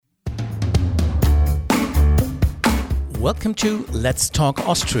Welcome to Let's Talk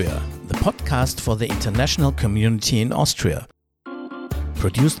Austria, the podcast for the international community in Austria.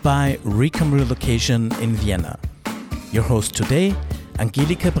 Produced by Recom Relocation in Vienna. Your host today,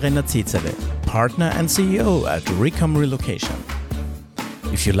 Angelika Brenner-Zezele, partner and CEO at Recom Relocation.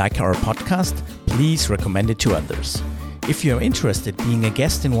 If you like our podcast, please recommend it to others. If you are interested in being a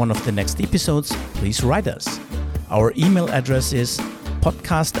guest in one of the next episodes, please write us. Our email address is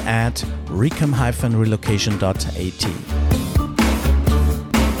podcast@recom-relocation.at.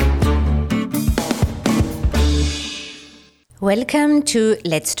 Welcome to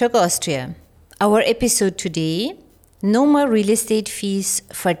Let's Talk Austria. Our episode today, no more real estate fees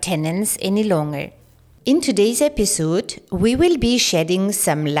for tenants any longer. In today's episode, we will be shedding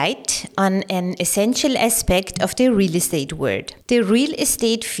some light on an essential aspect of the real estate world, the real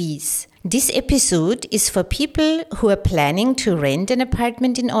estate fees. This episode is for people who are planning to rent an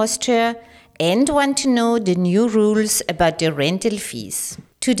apartment in Austria and want to know the new rules about the rental fees.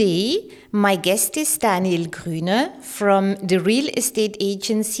 Today, my guest is Daniel Grüner from the real estate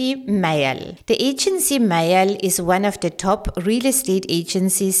agency Mayal. The agency Mayal is one of the top real estate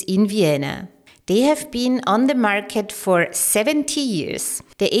agencies in Vienna. They have been on the market for 70 years.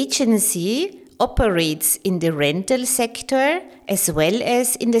 The agency operates in the rental sector as well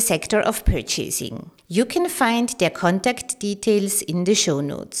as in the sector of purchasing. You can find their contact details in the show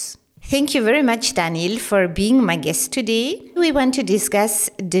notes. Thank you very much, Daniel, for being my guest today. We want to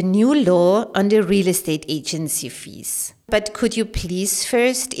discuss the new law on the real estate agency fees. But could you please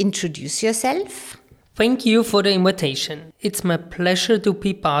first introduce yourself? Thank you for the invitation. It's my pleasure to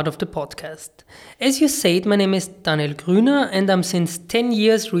be part of the podcast. As you said, my name is Daniel Grüner and I'm since 10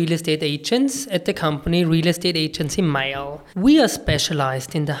 years real estate agent at the company Real Estate Agency Mayal. We are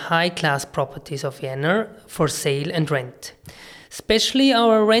specialized in the high-class properties of Vienna for sale and rent. Especially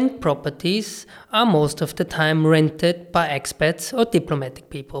our rent properties are most of the time rented by expats or diplomatic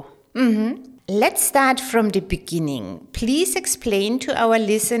people. Let's start from the beginning. Please explain to our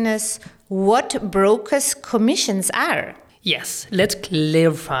listeners what brokers' commissions are. Yes, let's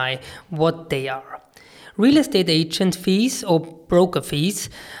clarify what they are. Real estate agent fees or broker fees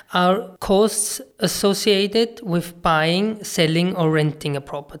are costs associated with buying, selling or renting a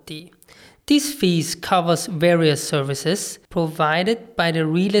property. These fees covers various services provided by the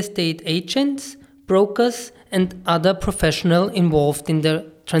real estate agents, brokers and other professionals involved in the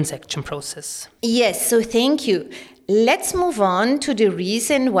transaction process. Yes, so thank you. Let's move on to the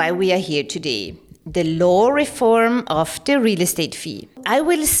reason why we are here today. The law reform of the real estate fee. I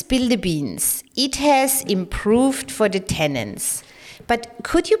will spill the beans. It has improved for the tenants. But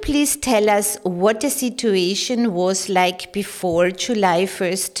could you please tell us what the situation was like before July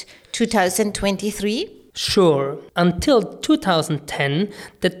 1st, 2023? Sure. Until 2010,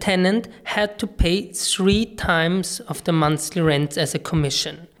 the tenant had to pay 3 times of the monthly rent as a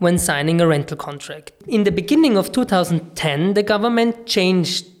commission when signing a rental contract. In the beginning of 2010, the government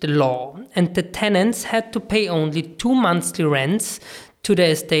changed the law and the tenants had to pay only 2 monthly rents to the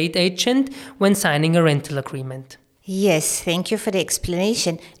estate agent when signing a rental agreement. Yes, thank you for the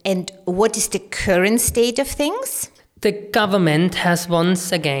explanation. And what is the current state of things? The government has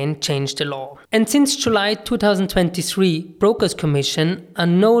once again changed the law. And since July 2023, brokers' commission are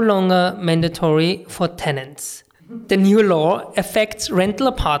no longer mandatory for tenants. The new law affects rental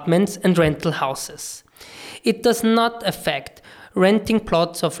apartments and rental houses. It does not affect renting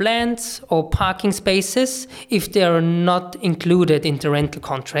plots of lands or parking spaces if they are not included in the rental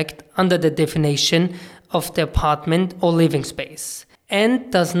contract under the definition of the apartment or living space,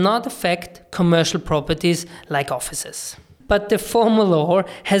 and does not affect commercial properties like offices. But the former law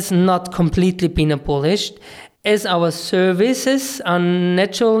has not completely been abolished, as our services are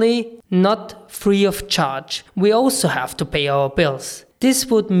naturally not free of charge. We also have to pay our bills. This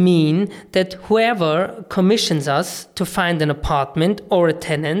would mean that whoever commissions us to find an apartment or a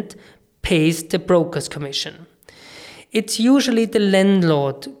tenant pays the broker's commission. It's usually the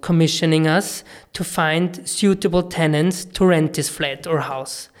landlord commissioning us to find suitable tenants to rent his flat or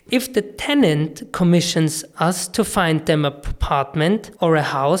house. If the tenant commissions us to find them an apartment or a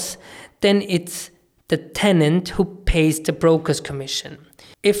house, then it's the tenant who pays the broker's commission.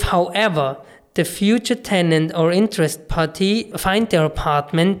 If, however, the future tenant or interest party find their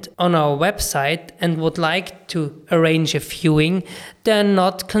apartment on our website and would like to arrange a viewing, they are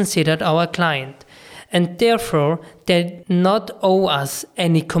not considered our client, and therefore they not owe us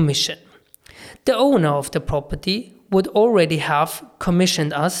any commission. The owner of the property would already have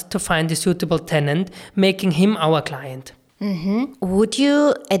commissioned us to find a suitable tenant, making him our client. Would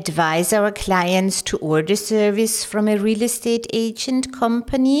you advise our clients to order service from a real estate agent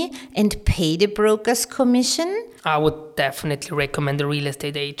company and pay the broker's commission? I would definitely recommend a real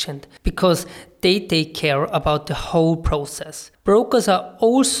estate agent because they take care about the whole process. Brokers are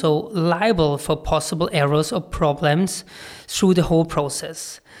also liable for possible errors or problems through the whole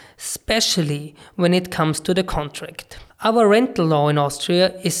process, especially when it comes to the contract. Our rental law in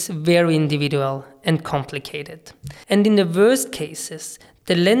Austria is very individual and complicated. And in the worst cases,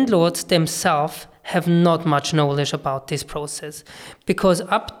 the landlords themselves have not much knowledge about this process, because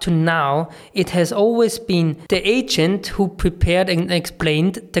up to now it has always been the agent who prepared and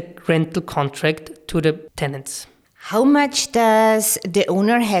explained the rental contract to the tenants. How much does the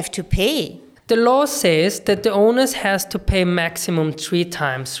owner have to pay? The law says that the owners has to pay maximum 3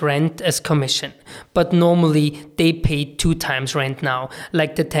 times rent as commission, but normally they pay 2 times rent now,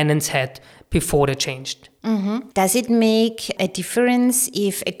 like the tenants had before they changed. Does it make a difference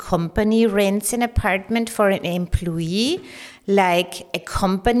if a company rents an apartment for an employee, like a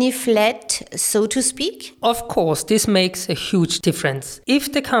company flat, so to speak? Of course, this makes a huge difference.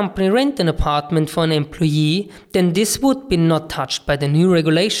 If the company rent an apartment for an employee, then this would be not touched by the new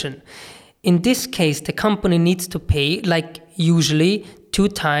regulation. In this case, the company needs to pay, like usually, 2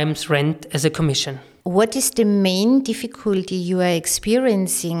 times rent as a commission. What is the main difficulty you are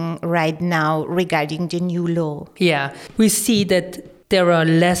experiencing right now regarding the new law? Yeah, we see that there are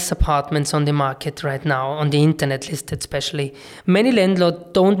less apartments on the market right now, on the internet list especially. Many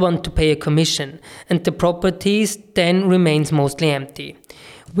landlords don't want to pay a commission, and the properties then remains mostly empty.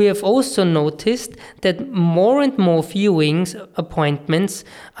 We have also noticed that more and more viewings appointments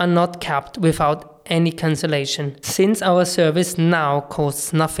are not kept without any cancellation. Since our service now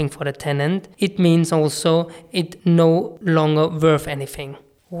costs nothing for the tenant, it means also it no longer worth anything.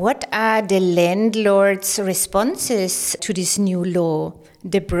 What are the landlords' responses to this new law,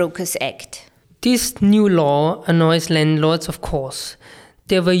 the Brokers Act? This new law annoys landlords, of course.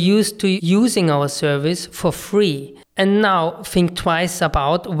 They were used to using our service for free and now think twice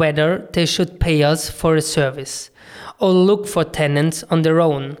about whether they should pay us for a service or look for tenants on their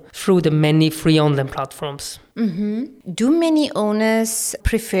own through the many free online platforms. Do many owners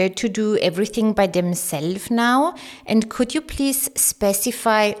prefer to do everything by themselves now? And could you please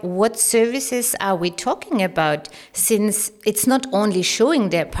specify what services are we talking about, since it's not only showing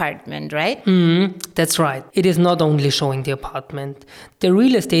the apartment, right? That's right. It is not only showing the apartment. The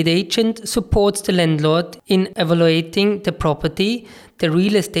real estate agent supports the landlord in evaluating the property. The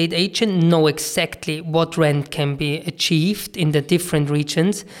real estate agent knows exactly what rent can be achieved in the different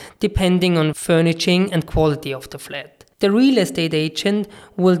regions, depending on furnishing and quality of the flat. The real estate agent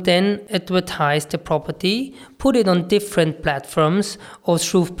will then advertise the property, put it on different platforms or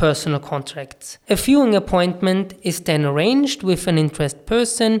through personal contracts. A viewing appointment is then arranged with an interested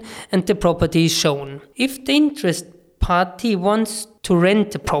person and the property is shown. If the interested party wants to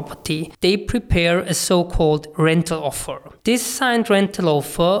rent the property, they prepare a so-called rental offer. This signed rental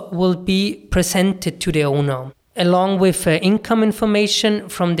offer will be presented to the owner, along with income information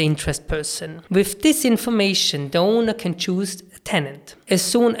from the interested person. With this information, the owner can choose a tenant. As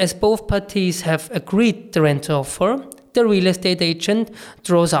soon as both parties have agreed the rental offer, the real estate agent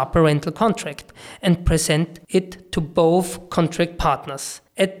draws up a rental contract and presents it to both contract partners.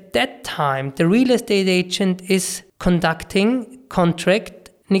 At that time, the real estate agent is conducting contract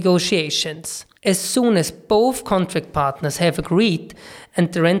negotiations. As soon as both contract partners have agreed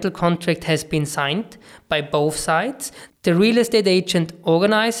and the rental contract has been signed by both sides, the real estate agent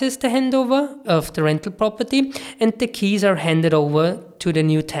organizes the handover of the rental property and the keys are handed over to the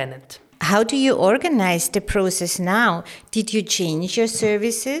new tenant. How do you organize the process now? Did you change your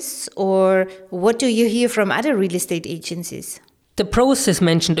services, or what do you hear from other real estate agencies? The process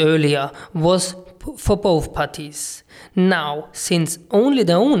mentioned earlier was for both parties. Now, since only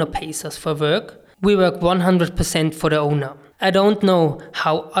the owner pays us for work, we work 100% for the owner. I don't know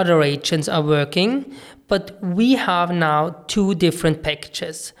how other agents are working, but we have now 2 different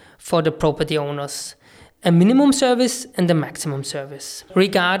packages for the property owners. A minimum service and a maximum service.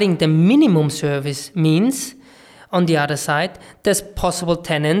 Regarding the minimum service means, on the other side, this possible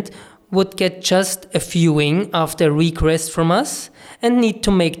tenant would get just a viewing after a request from us and need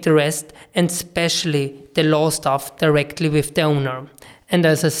to make the rest, and especially the law stuff, directly with the owner. And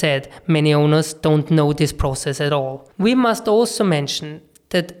as I said, many owners don't know this process at all. We must also mention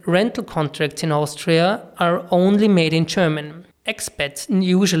that rental contracts in Austria are only made in German. expats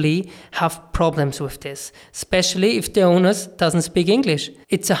usually have problems with this, especially if the owners doesn't speak English.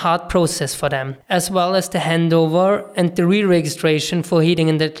 It's a hard process for them, as well as the handover and the re-registration for heating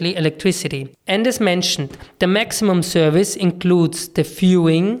and electricity. And as mentioned, the maximum service includes the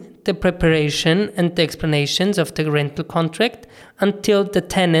viewing, the preparation and the explanations of the rental contract until the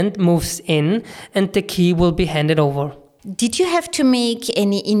tenant moves in and the key will be handed over. Did you have to make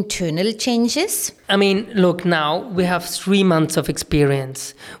any internal changes? I mean, look, now we have 3 months of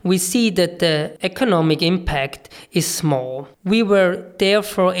experience. We see that the economic impact is small. We were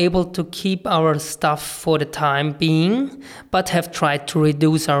therefore able to keep our staff for the time being, but have tried to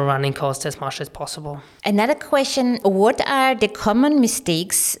reduce our running costs as much as possible. Another question, what are the common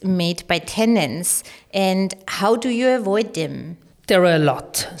mistakes made by tenants and how do you avoid them? There are a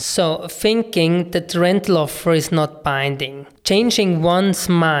lot. So thinking that the rental offer is not binding. Changing one's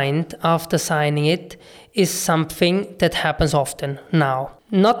mind after signing it is something that happens often now.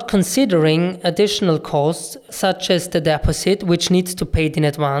 Not considering additional costs such as the deposit, which needs to be paid in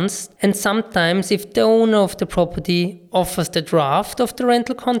advance. And sometimes if the owner of the property offers the draft of the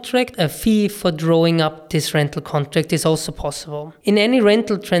rental contract, a fee for drawing up this rental contract is also possible. In any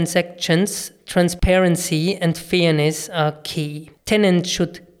rental transactions, transparency and fairness are key. Tenants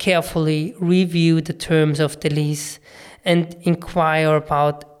should carefully review the terms of the lease and inquire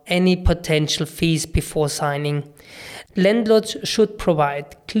about any potential fees before signing. Landlords should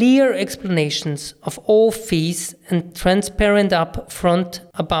provide clear explanations of all fees and transparent upfront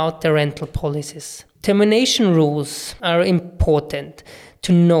about their rental policies. Termination rules are important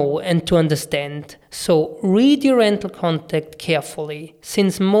to know and to understand. So read your rental contract carefully.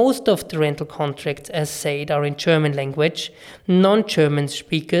 Since most of the rental contracts, as said, are in German language, non-German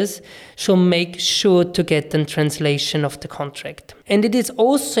speakers should make sure to get a translation of the contract. And it is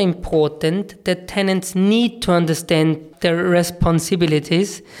also important that tenants need to understand their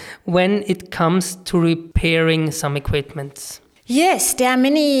responsibilities when it comes to repairing some equipment. Yes, there are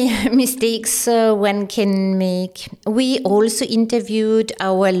many mistakes one can make. We also interviewed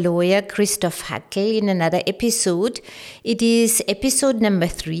our lawyer Christoph Hackel in another episode. It is episode number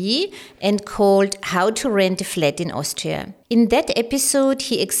 3 and called How to Rent a Flat in Austria. In that episode,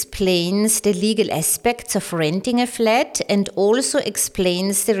 he explains the legal aspects of renting a flat and also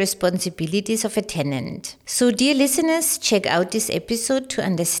explains the responsibilities of a tenant. So, dear listeners, check out this episode to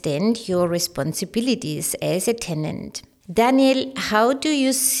understand your responsibilities as a tenant. Daniel, how do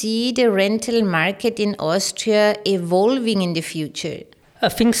you see the rental market in Austria evolving in the future? I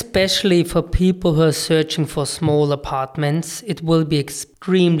think especially for people who are searching for small apartments, it will be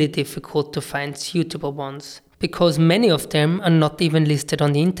extremely difficult to find suitable ones because many of them are not even listed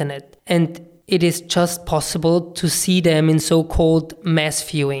on the internet. And it is just possible to see them in so-called mass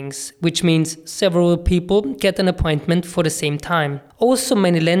viewings, which means several people get an appointment for the same time. Also,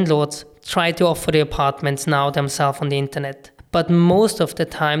 many landlords try to offer the apartments now themselves on the internet. But most of the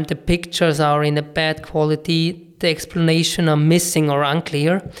time the pictures are in a bad quality, the explanation are missing or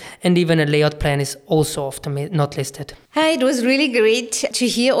unclear, and even a layout plan is also often not listed. Hi, it was really great to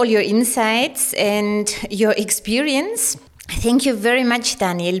hear all your insights and your experience. Thank you very much,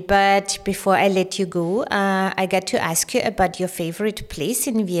 Daniel. But before I let you go, I got to ask you about your favorite place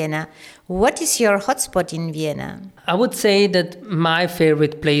in Vienna. What is your hotspot in Vienna? I would say that my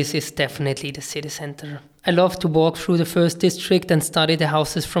favorite place is definitely the city center. I love to walk through the first district and study the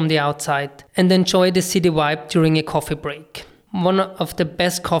houses from the outside and enjoy the city vibe during a coffee break. One of the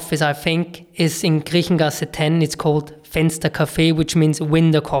best coffees, I think, is in Griechengasse 10. It's called Fenster Café, which means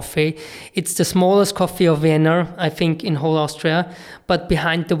window coffee. It's the smallest coffee of Vienna, I think, in whole Austria. But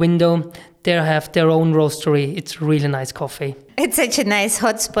behind the window, they have their own roastery. It's really nice coffee. It's such a nice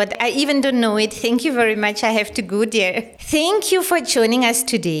hotspot. I even don't know it. Thank you very much. I have to go there. Thank you for joining us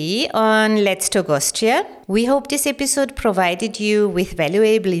today on Let's Talk Austria. We hope this episode provided you with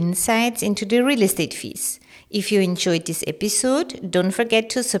valuable insights into the real estate fees. If you enjoyed this episode, don't forget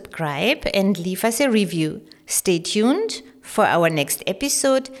to subscribe and leave us a review. Stay tuned for our next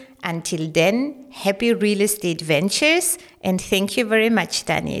episode. Until then, happy real estate ventures and thank you very much,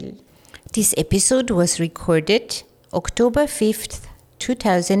 Daniel. This episode was recorded October 5th,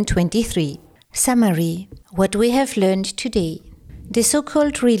 2023. Summary: what we have learned today. The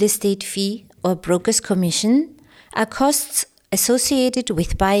so-called real estate fee or broker's commission are costs associated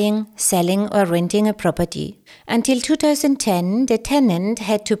with buying, selling or renting a property. Until 2010, the tenant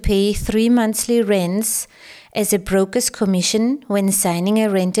had to pay 3 monthly rents as a broker's commission when signing a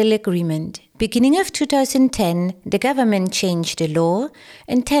rental agreement. Beginning of 2010, the government changed the law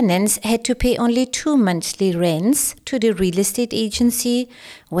and tenants had to pay only 2 monthly rents to the real estate agency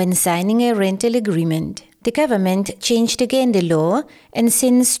when signing a rental agreement. The government changed again the law, and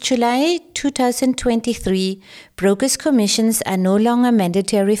since July 2023, brokers' commissions are no longer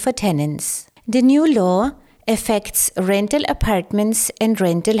mandatory for tenants. The new law affects rental apartments and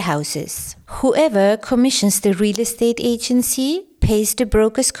rental houses. Whoever commissions the real estate agency pays the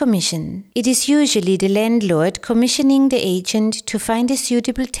broker's commission. It is usually the landlord commissioning the agent to find a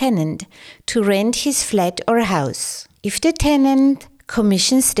suitable tenant to rent his flat or house. If the tenant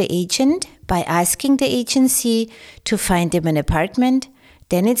commissions the agent by asking the agency to find them an apartment,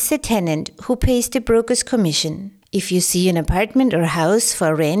 then it's the tenant who pays the broker's commission. If you see an apartment or house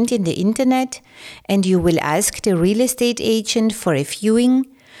for rent in the internet and you will ask the real estate agent for a viewing,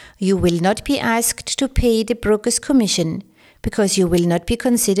 you will not be asked to pay the broker's commission because you will not be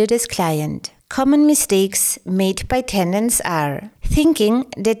considered as client. Common mistakes made by tenants are thinking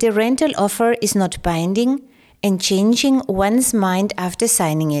that the rental offer is not binding and changing one's mind after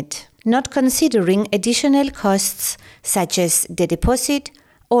signing it, not considering additional costs such as the deposit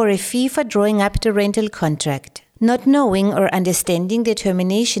or a fee for drawing up the rental contract, not knowing or understanding the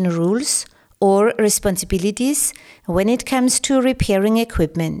termination rules or responsibilities when it comes to repairing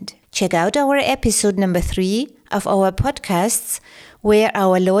equipment. Check out our episode number 3 of our podcasts, where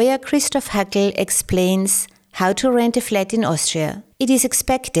our lawyer Christoph Hackel explains how to rent a flat in Austria. It is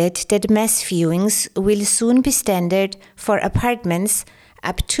expected that mass viewings will soon be standard for apartments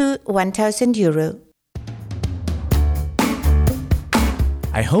up to €1,000.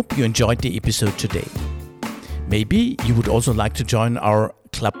 I hope you enjoyed the episode today. Maybe you would also like to join our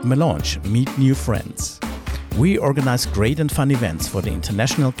Club Melange, Meet New Friends. We organize great and fun events for the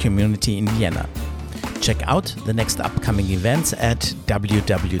international community in Vienna. Check out the next upcoming events at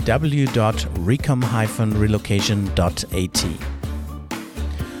www.recom-relocation.at.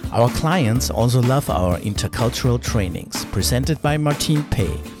 Our clients also love our intercultural trainings presented by Martin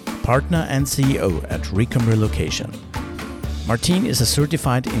Pei, partner and CEO at Recom Relocation. Martin is a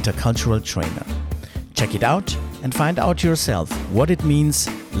certified intercultural trainer. Check it out and find out yourself what it means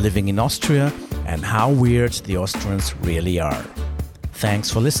living in Austria and how weird the Austrians really are.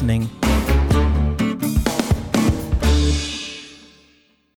 Thanks for listening.